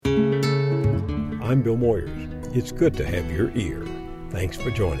I'm Bill Moyers. It's good to have your ear. Thanks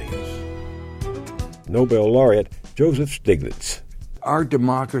for joining us. Nobel laureate Joseph Stiglitz. Our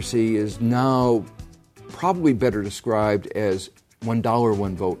democracy is now probably better described as $1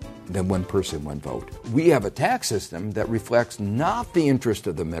 one vote than one person one vote. We have a tax system that reflects not the interest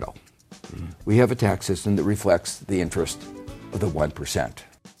of the middle. We have a tax system that reflects the interest of the 1%.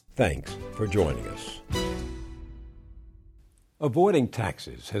 Thanks for joining us. Avoiding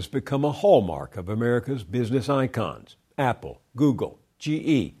taxes has become a hallmark of America's business icons. Apple, Google,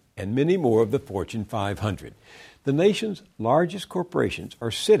 GE, and many more of the Fortune 500. The nation's largest corporations are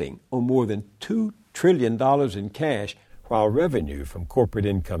sitting on more than $2 trillion in cash, while revenue from corporate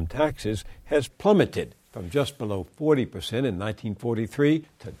income taxes has plummeted from just below 40% in 1943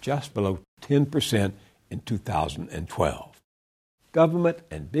 to just below 10% in 2012. Government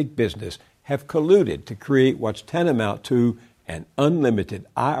and big business have colluded to create what's tantamount to an unlimited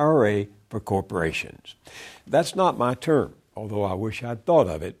IRA for corporations. That's not my term, although I wish I'd thought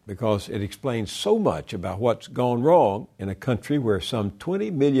of it, because it explains so much about what's gone wrong in a country where some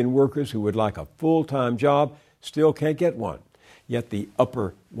 20 million workers who would like a full-time job still can't get one. Yet the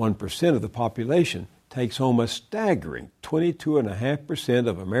upper 1% of the population takes home a staggering 22.5%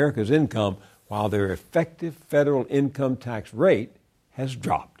 of America's income, while their effective federal income tax rate has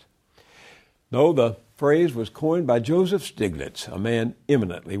dropped. No, the phrase was coined by Joseph Stiglitz, a man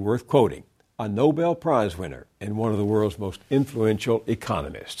eminently worth quoting, a Nobel Prize winner and one of the world's most influential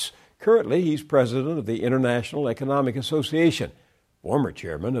economists. Currently, he's president of the International Economic Association, former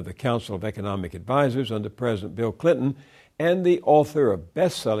chairman of the Council of Economic Advisors under President Bill Clinton, and the author of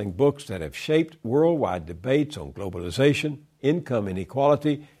best-selling books that have shaped worldwide debates on globalization, income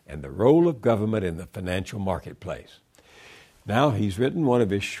inequality, and the role of government in the financial marketplace. Now he's written one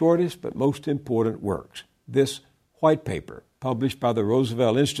of his shortest but most important works, this white paper published by the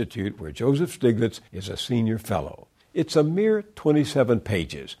Roosevelt Institute, where Joseph Stiglitz is a senior fellow. It's a mere 27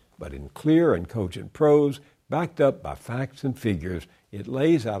 pages, but in clear and cogent prose, backed up by facts and figures, it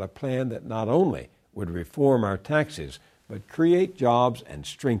lays out a plan that not only would reform our taxes, but create jobs and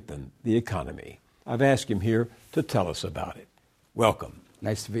strengthen the economy. I've asked him here to tell us about it. Welcome.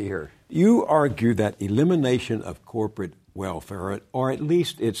 Nice to be here. You argue that elimination of corporate welfare, or at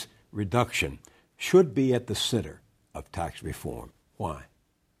least its reduction, should be at the center of tax reform. Why?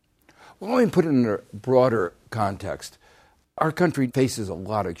 Well, let me put it in a broader context. Our country faces a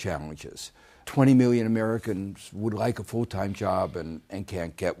lot of challenges. 20 million Americans would like a full-time job and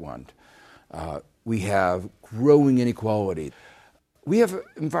can't get one. We have growing inequality. We have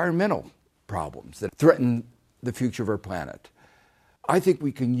environmental problems that threaten the future of our planet. I think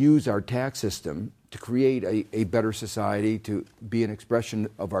we can use our tax system to create a better society, to be an expression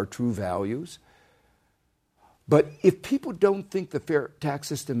of our true values. But if people don't think the fair tax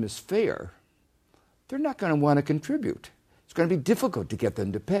system is fair, they're not going to want to contribute. It's going to be difficult to get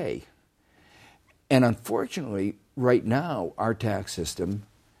them to pay. And unfortunately, right now, our tax system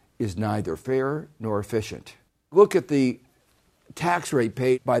is neither fair nor efficient. Look at the tax rate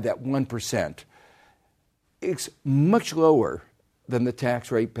paid by that 1%. It's much lower than the tax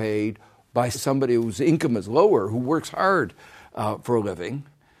rate paid by somebody whose income is lower, who works hard for a living,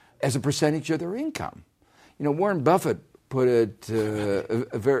 as a percentage of their income. You know, Warren Buffett put it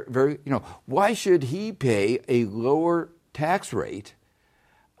very, why should he pay a lower tax rate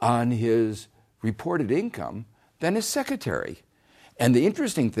on his reported income than his secretary? And the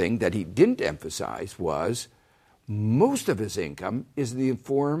interesting thing that he didn't emphasize was most of his income is in the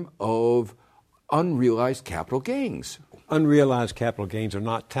form of unrealized capital gains. Unrealized capital gains are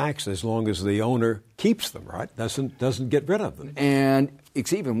not taxed as long as the owner keeps them, right? Doesn't get rid of them. And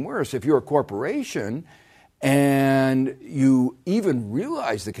it's even worse if you're a corporation and you even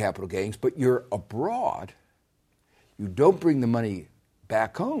realize the capital gains, but you're abroad, you don't bring the money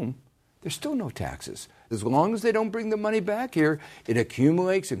back home, there's still no taxes. As long as they don't bring the money back here, it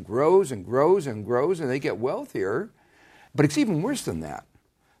accumulates and grows and grows and grows, and they get wealthier. But it's even worse than that,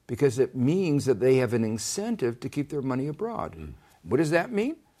 because it means that they have an incentive to keep their money abroad. What does that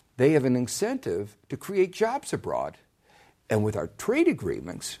mean? They have an incentive to create jobs abroad. And with our trade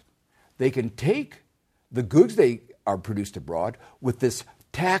agreements, they can take the goods they are produced abroad with this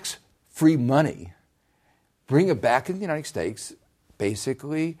tax-free money, bring it back in the United States,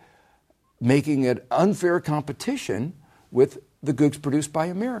 basically making it unfair competition with the goods produced by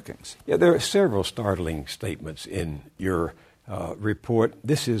Americans. Yeah, there are several startling statements in your report.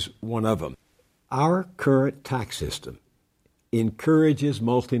 This is one of them. Our current tax system encourages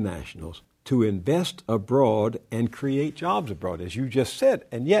multinationals to invest abroad and create jobs abroad, as you just said.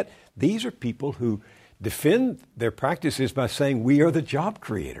 And yet, these are people who defend their practices by saying we are the job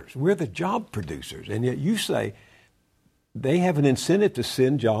creators, we're the job producers, and yet you say they have an incentive to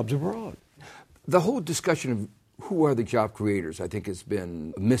send jobs abroad. The whole discussion of who are the job creators, I think, has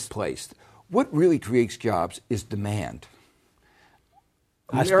been misplaced. What really creates jobs is demand.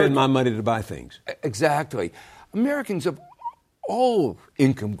 I spend my money to buy things. Exactly. Americans of all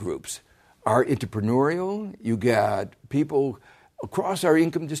income groups are entrepreneurial. You got people across our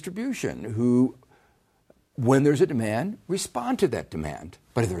income distribution who, when there's a demand, respond to that demand.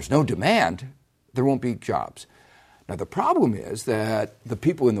 But if there's no demand, there won't be jobs. Now, the problem is that the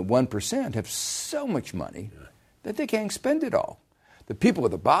people in the 1% have so much money that they can't spend it all. The people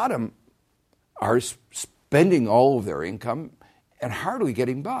at the bottom are spending all of their income and hardly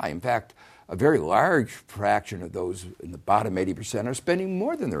getting by. In fact, a very large fraction of those in the bottom 80% are spending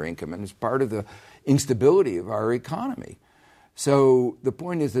more than their income, and it's part of the instability of our economy. So the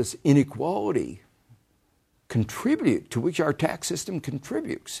point is this inequality to which our tax system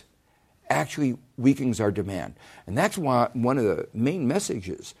contributes actually weakens our demand. And that's why one of the main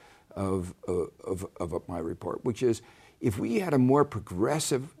messages of my report, which is if we had a more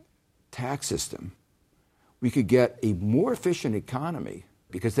progressive tax system, we could get a more efficient economy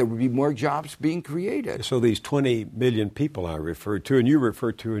because there would be more jobs being created. So these 20 million people I referred to, and you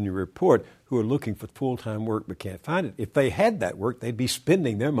referred to in your report, who are looking for full-time work but can't find it, if they had that work, they'd be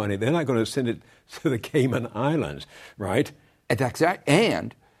spending their money. They're not going to send it to the Cayman Islands, right?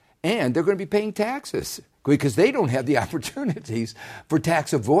 And they're going to be paying taxes because they don't have the opportunities for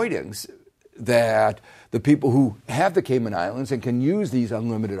tax avoidance that the people who have the Cayman Islands and can use these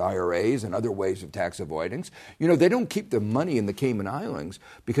unlimited IRAs and other ways of tax avoidance, they don't keep their money in the Cayman Islands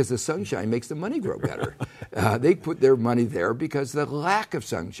because the sunshine makes the money grow better. They put their money there because the lack of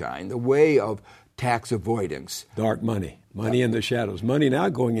sunshine, the way of tax avoidance. Dark money in the shadows. Money now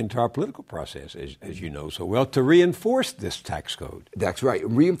going into our political process, as you know so well, to reinforce this tax code. That's right.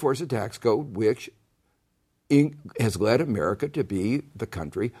 Reinforce a tax code which has led America to be the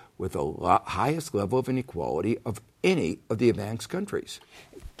country with the highest level of inequality of any of the advanced countries.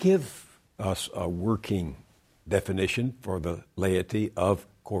 Give us a working definition for the laity of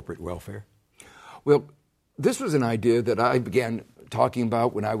corporate welfare. Well, this was an idea that I began talking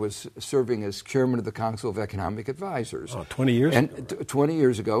about when I was serving as chairman of the Council of Economic Advisors. 20 years ago. 20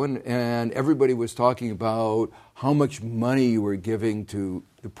 years ago, and everybody was talking about how much money you were giving to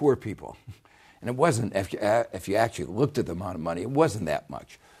the poor people. And it wasn't, if you actually looked at the amount of money, it wasn't that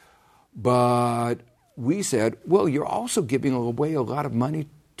much. But we said, well, you're also giving away a lot of money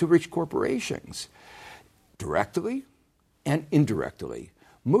to rich corporations, directly and indirectly.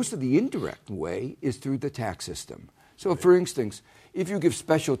 Most of the indirect way is through the tax system. So, for instance, if you give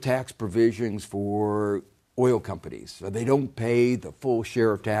special tax provisions for oil companies, so they don't pay the full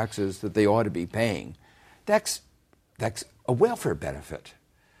share of taxes that they ought to be paying, that's a welfare benefit.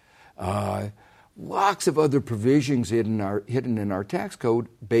 Lots of other provisions hidden in our tax code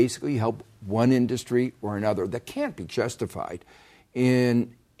basically help one industry or another that can't be justified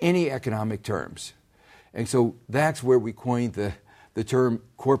in any economic terms. And so that's where we coined the term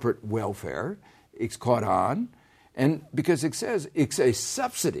corporate welfare. It's caught on, and because it says it's a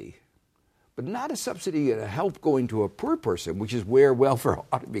subsidy, but not a subsidy and a help going to a poor person, which is where welfare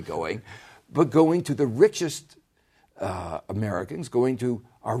ought to be going, but going to the richest Americans, going to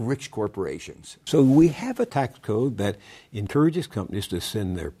our rich corporations. So we have a tax code that encourages companies to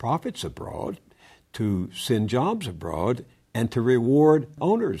send their profits abroad, to send jobs abroad, and to reward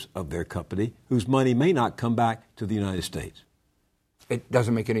owners of their company whose money may not come back to the United States. It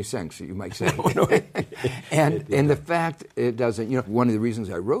doesn't make any sense, you might say. And the fact it doesn't, one of the reasons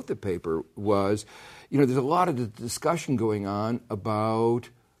I wrote the paper was, there's a lot of discussion going on about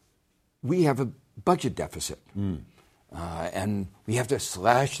we have a budget deficit. And we have to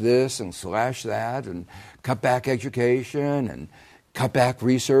slash this and slash that and cut back education and cut back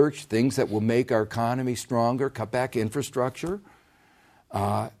research, things that will make our economy stronger, cut back infrastructure.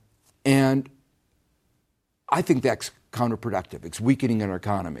 And I think that's counterproductive. It's weakening our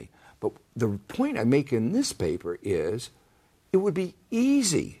economy. But the point I make in this paper is it would be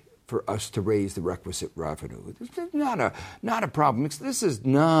easy for us to raise the requisite revenue. This is not a problem. This is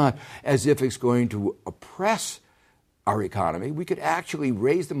not as if it's going to oppress our economy. We could actually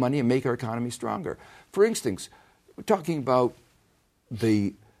raise the money and make our economy stronger. For instance, we're talking about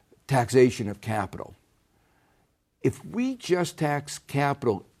the taxation of capital. If we just tax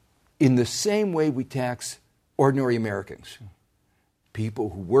capital in the same way we tax ordinary Americans,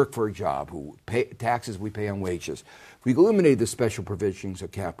 people who work for a job, who pay taxes we pay on wages, if we eliminated the special provisions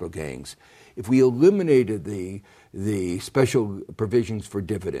of capital gains, if we eliminated the special provisions for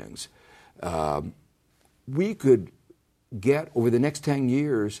dividends, we could get over the next 10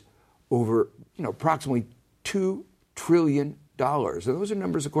 years over approximately $2 trillion. And those are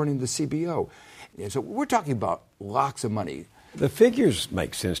numbers according to the CBO. And so we're talking about lots of money. The figures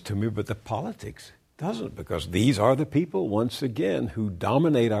make sense to me, but the politics doesn't, because these are the people, once again, who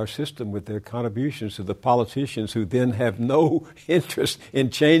dominate our system with their contributions to the politicians, who then have no interest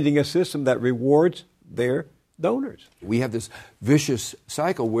in changing a system that rewards their donors. We have this vicious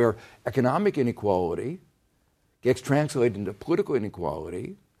cycle where economic inequality gets translated into political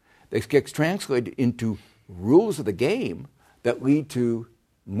inequality, that gets translated into rules of the game that lead to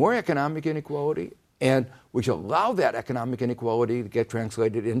more economic inequality, and which allow that economic inequality to get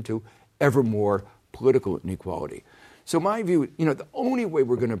translated into ever more political inequality. So my view, the only way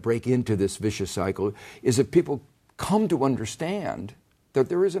we're going to break into this vicious cycle is if people come to understand that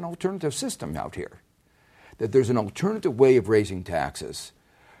there is an alternative system out here, that there's an alternative way of raising taxes,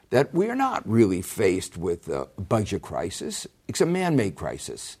 that we are not really faced with a budget crisis. It's a man-made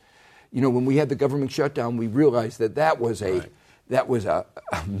crisis. When we had the government shutdown, we realized that was a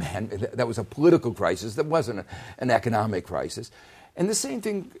political crisis. That wasn't an economic crisis. And the same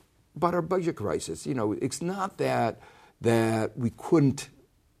thing about our budget crisis. It's not that we couldn't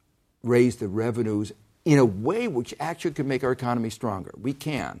raise the revenues in a way which actually could make our economy stronger. We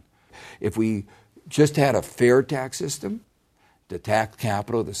can. If we just had a fair tax system to tax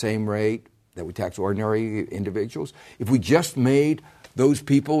capital at the same rate that we tax ordinary individuals, if we just made those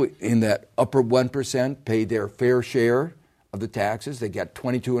people in that upper 1% pay their fair share of the taxes, they get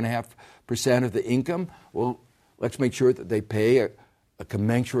 22.5% of the income, well, let's make sure that they pay a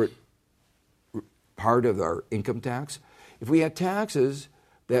commensurate part of our income tax. If we had taxes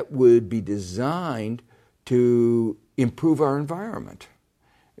that would be designed to improve our environment,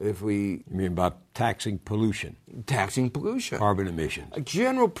 You mean about taxing pollution? Taxing pollution. Carbon emissions. A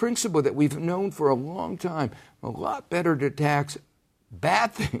general principle that we've known for a long time. A lot better to tax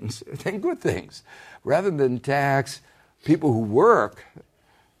bad things than good things. Rather than tax people who work,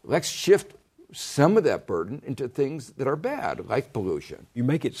 let's shift some of that burden into things that are bad, like pollution. You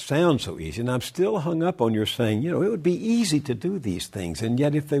make it sound so easy, and I'm still hung up on your saying, it would be easy to do these things, and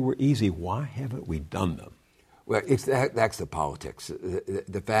yet if they were easy, why haven't we done them? Well, that's the politics.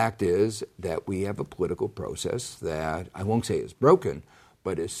 The fact is that we have a political process that I won't say is broken,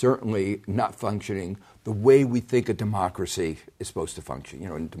 but is certainly not functioning the way we think a democracy is supposed to function.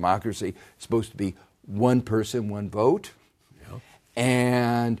 In democracy, it's supposed to be one person, one vote. Yeah.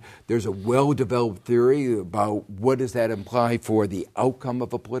 And there's a well-developed theory about what does that imply for the outcome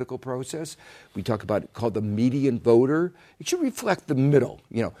of a political process. We talk about it called the median voter. It should reflect the middle.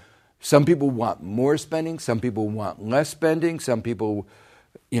 Some people want more spending, some people want less spending, some people,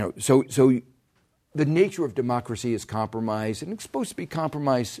 so the nature of democracy is compromise, and it's supposed to be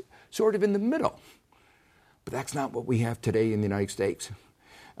compromise sort of in the middle. But that's not what we have today in the United States.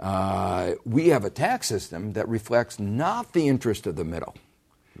 We have a tax system that reflects not the interest of the middle.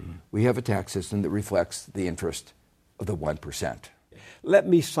 Mm-hmm. We have a tax system that reflects the interest of the 1%. Let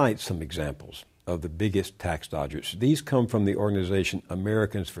me cite some examples of the biggest tax dodgers. These come from the organization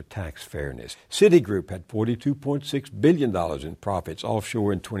Americans for Tax Fairness. Citigroup had $42.6 billion in profits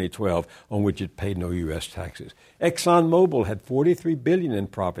offshore in 2012, on which it paid no U.S. taxes. ExxonMobil had $43 billion in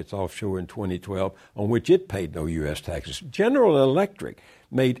profits offshore in 2012, on which it paid no U.S. taxes. General Electric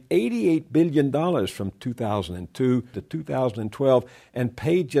made $88 billion from 2002 to 2012 and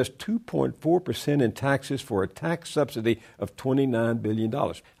paid just 2.4% in taxes for a tax subsidy of $29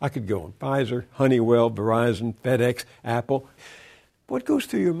 billion. I could go on. Pfizer, Honeywell, Verizon, FedEx, Apple. What goes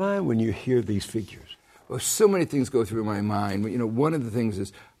through your mind when you hear these figures? Well, so many things go through my mind. One of the things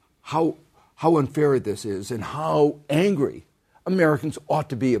is how unfair this is and how angry Americans ought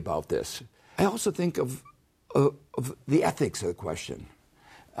to be about this. I also think of the ethics of the question.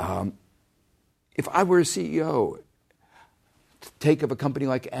 If I were a CEO, take of a company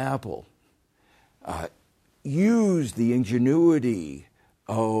like Apple, use the ingenuity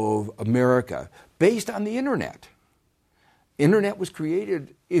of America based on the Internet. Internet was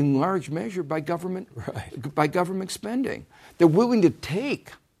created in large measure by government, by government spending. They're willing to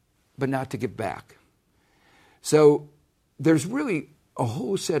take, but not to give back. So there's really a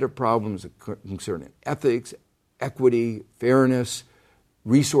whole set of problems concerning ethics, equity, fairness,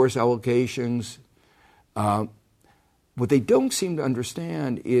 resource allocations. What they don't seem to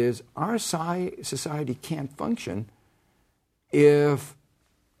understand is our society can't function if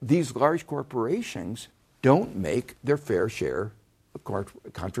these large corporations don't make their fair share of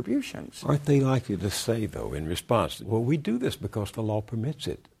contributions. Aren't they likely to say, though, in response, well, we do this because the law permits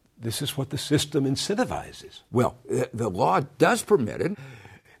it. This is what the system incentivizes. Well, the law does permit it.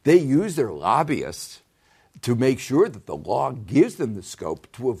 They use their lobbyists to make sure that the law gives them the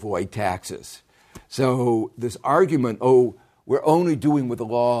scope to avoid taxes. So this argument, we're only doing what the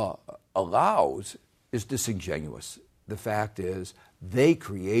law allows, is disingenuous. The fact is, they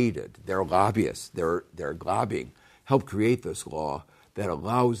created, their lobbyists, their lobbying, helped create this law that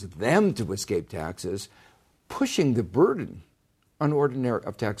allows them to escape taxes, pushing the burden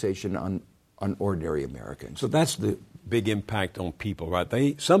of taxation on ordinary Americans. So that's the big impact on people,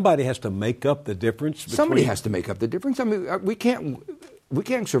 right? Somebody has to make up the difference. Somebody has to make up the difference. I mean, we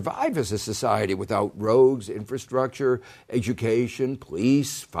can't survive as a society without roads, infrastructure, education,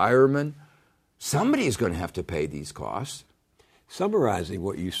 police, firemen. Somebody is going to have to pay these costs. Summarizing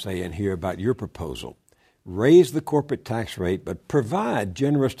what you say in here about your proposal, raise the corporate tax rate, but provide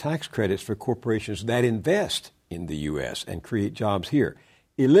generous tax credits for corporations that invest in the U.S. and create jobs here.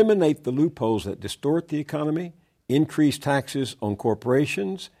 Eliminate the loopholes that distort the economy, increase taxes on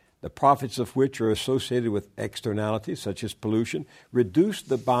corporations, the profits of which are associated with externalities such as pollution, reduce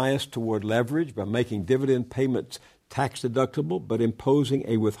the bias toward leverage by making dividend payments tax deductible but imposing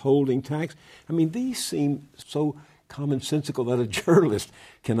a withholding tax. I mean, these seem so commonsensical that a journalist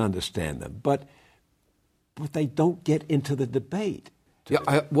can understand them, but they don't get into the debate. Yeah,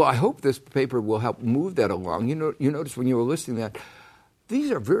 I hope this paper will help move that along. You notice when you were listing that,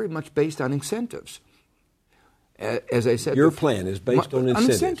 these are very much based on incentives. As I said, your plan is based on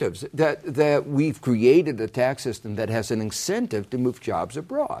incentives. That we've created a tax system that has an incentive to move jobs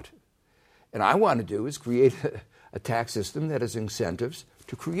abroad. And I want to do is create a tax system that has incentives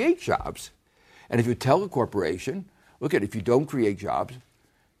to create jobs. And if you tell a corporation, look, if you don't create jobs,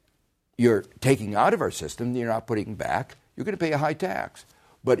 you're taking out of our system, you're not putting back, you're going to pay a high tax.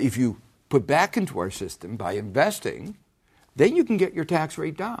 But if you put back into our system by investing, then you can get your tax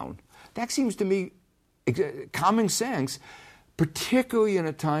rate down. That seems to me common sense, particularly in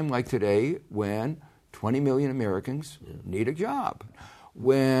a time like today when 20 million Americans need a job,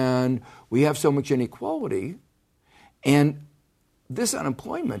 when we have so much inequality, and this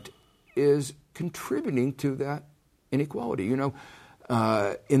unemployment is contributing to that inequality. You know,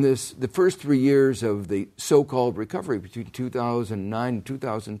 in the first 3 years of the so-called recovery between 2009 and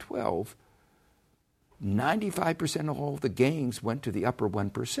 2012, 95% of all the gains went to the upper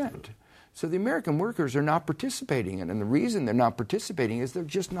 1%. So the American workers are not participating in it. And the reason they're not participating is there's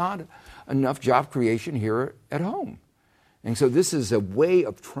just not enough job creation here at home. And so this is a way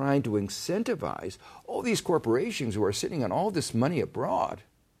of trying to incentivize all these corporations who are sitting on all this money abroad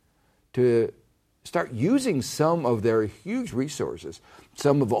to start using some of their huge resources,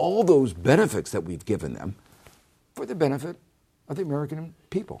 some of all those benefits that we've given them, for the benefit of the American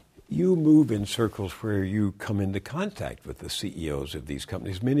people. You move in circles where you come into contact with the CEOs of these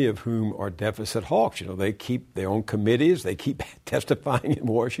companies, many of whom are deficit hawks. You know, they keep their own committees. They keep testifying in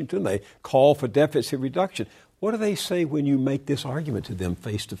Washington. They call for deficit reduction. What do they say when you make this argument to them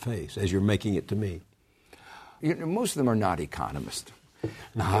face to face, as you're making it to me? You know, most of them are not economists,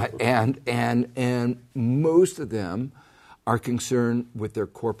 and most of them are concerned with their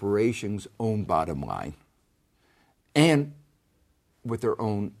corporation's own bottom line, and with their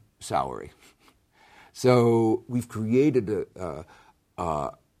own salary. So we've created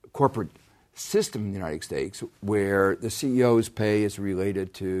a corporate system in the United States where the CEO's pay is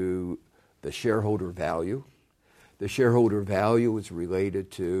related to the shareholder value. The shareholder value is related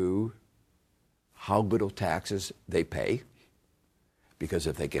to how little taxes they pay, because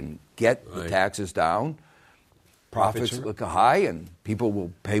if they can get the taxes down, profits look high and people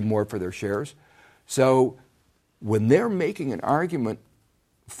will pay more for their shares. So when they're making an argument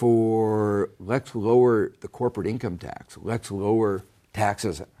for let's lower the corporate income tax, let's lower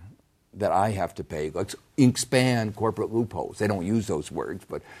taxes that I have to pay, let's expand corporate loopholes. They don't use those words,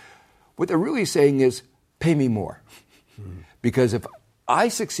 but what they're really saying is pay me more. Because if I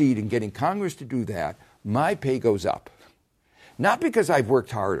succeed in getting Congress to do that, my pay goes up. Not because I've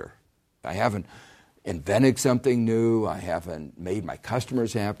worked harder. I haven't invented something new. I haven't made my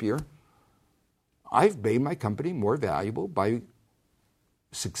customers happier. I've made my company more valuable by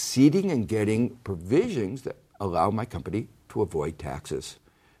succeeding in getting provisions that allow my company to avoid taxes.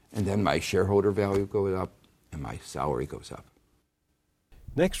 And then my shareholder value goes up and my salary goes up.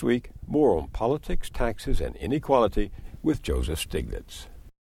 Next week, more on politics, taxes, and inequality with Joseph Stiglitz.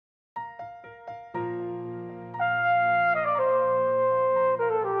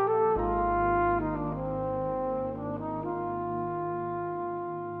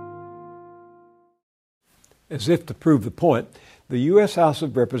 As if to prove the point, the U.S. House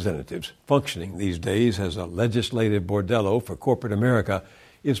of Representatives, functioning these days as a legislative bordello for corporate America,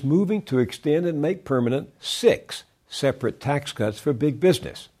 is moving to extend and make permanent 6 separate tax cuts for big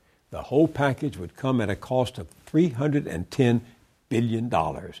business. The whole package would come at a cost of $310 billion,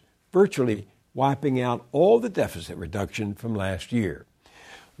 virtually wiping out all the deficit reduction from last year.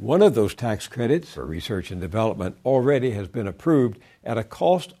 One of those tax credits for research and development already has been approved at a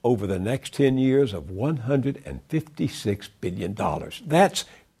cost over the next 10 years of $156 billion. That's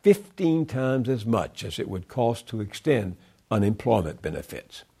 15 times as much as it would cost to extend unemployment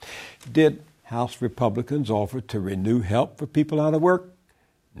benefits. Did House Republicans offer to renew help for people out of work?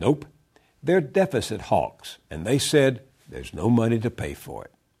 Nope. They're deficit hawks, and they said there's no money to pay for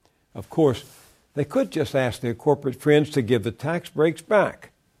it. Of course, they could just ask their corporate friends to give the tax breaks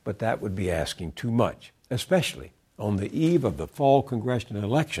back, but that would be asking too much, especially on the eve of the fall congressional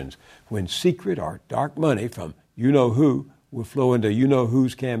elections when secret or dark money from you-know-who will flow into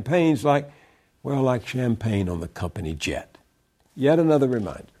you-know-who's campaigns like champagne on the company jet. Yet another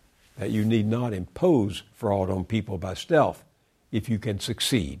reminder that you need not impose fraud on people by stealth if you can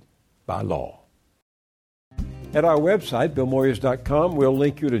succeed by law. At our website, BillMoyers.com, we'll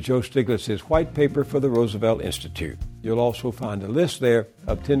link you to Joe Stiglitz's white paper for the Roosevelt Institute. You'll also find a list there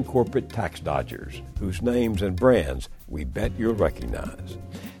of 10 corporate tax dodgers whose names and brands we bet you'll recognize.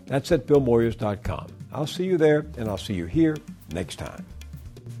 That's at BillMoyers.com. I'll see you there, and I'll see you here next time.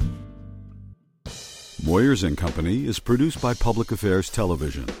 Moyers & Company is produced by Public Affairs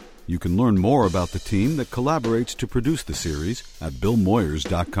Television. You can learn more about the team that collaborates to produce the series at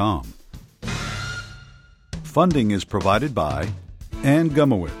BillMoyers.com. Funding is provided by Ann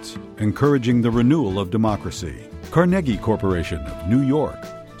Gumowitz, encouraging the renewal of democracy. Carnegie Corporation of New York,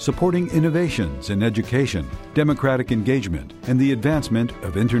 supporting innovations in education, democratic engagement, and the advancement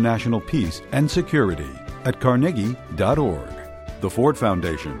of international peace and security at carnegie.org. The Ford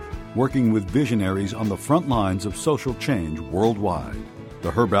Foundation, working with visionaries on the front lines of social change worldwide.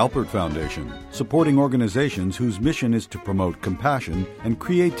 The Herb Alpert Foundation, supporting organizations whose mission is to promote compassion and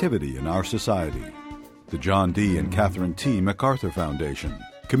creativity in our society. The John D. and Catherine T. MacArthur Foundation,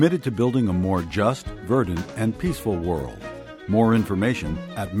 committed to building a more just, verdant, and peaceful world. More information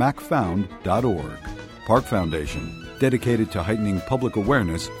at macfound.org. Park Foundation, dedicated to heightening public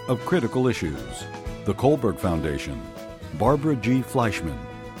awareness of critical issues. The Kohlberg Foundation, Barbara G. Fleischman.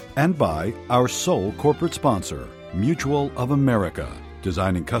 And by our sole corporate sponsor, Mutual of America,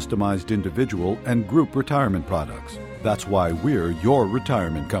 designing customized individual and group retirement products. That's why we're your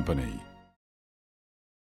retirement company.